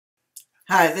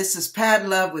Hi, this is Pat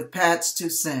Love with Pat's Two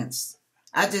Cents.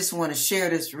 I just want to share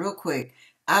this real quick.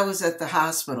 I was at the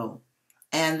hospital,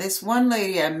 and this one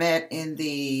lady I met in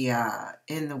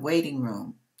the waiting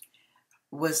room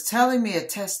was telling me a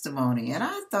testimony, and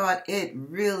I thought it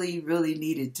really, really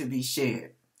needed to be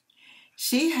shared.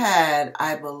 She had,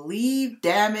 I believe,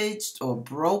 damaged or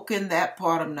broken that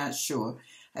part. I'm not sure.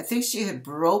 I think she had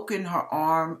broken her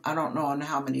arm. I don't know in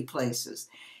how many places.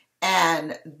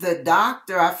 And the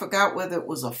doctor, I forgot whether it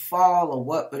was a fall or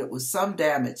what, but it was some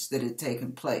damage that had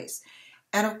taken place.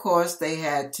 And of course, they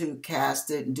had to cast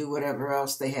it and do whatever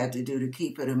else they had to do to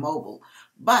keep it immobile.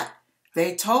 But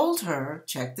they told her,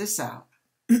 check this out.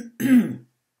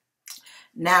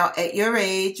 Now, at your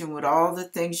age and with all the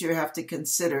things you have to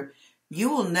consider, you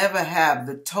will never have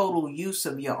the total use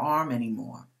of your arm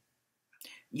anymore.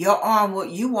 Your arm,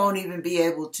 you won't even be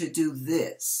able to do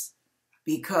this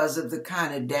because of the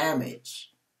kind of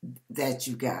damage that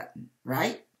you've gotten,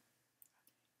 right?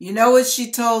 You know what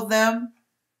she told them?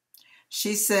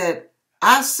 She said,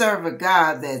 I serve a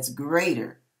God that's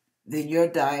greater than your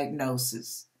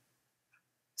diagnosis.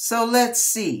 So let's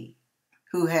see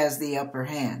who has the upper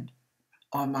hand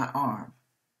on my arm.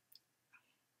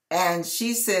 And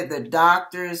she said the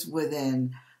doctors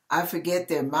within, I forget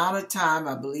the amount of time,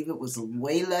 I believe it was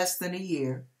way less than a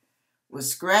year, was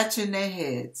scratching their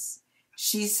heads.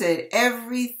 She said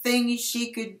everything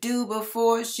she could do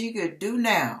before she could do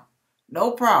now,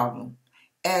 no problem,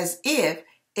 as if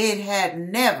it had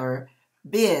never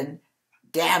been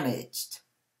damaged.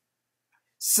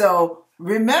 So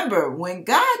remember, when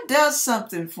God does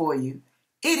something for you,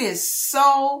 it is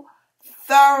so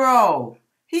thorough.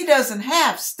 He doesn't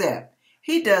half step.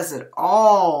 He does it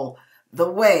all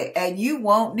the way, and you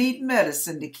won't need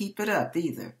medicine to keep it up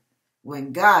either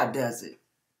when God does it.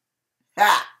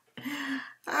 Ha!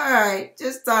 All right,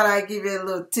 just thought I'd give you a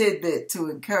little tidbit to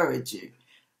encourage you.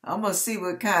 I'm going to see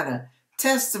what kind of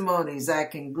testimonies I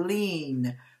can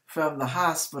glean from the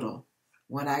hospital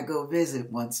when I go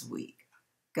visit once a week.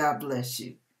 God bless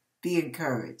you. Be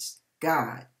encouraged.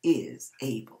 God is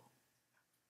able.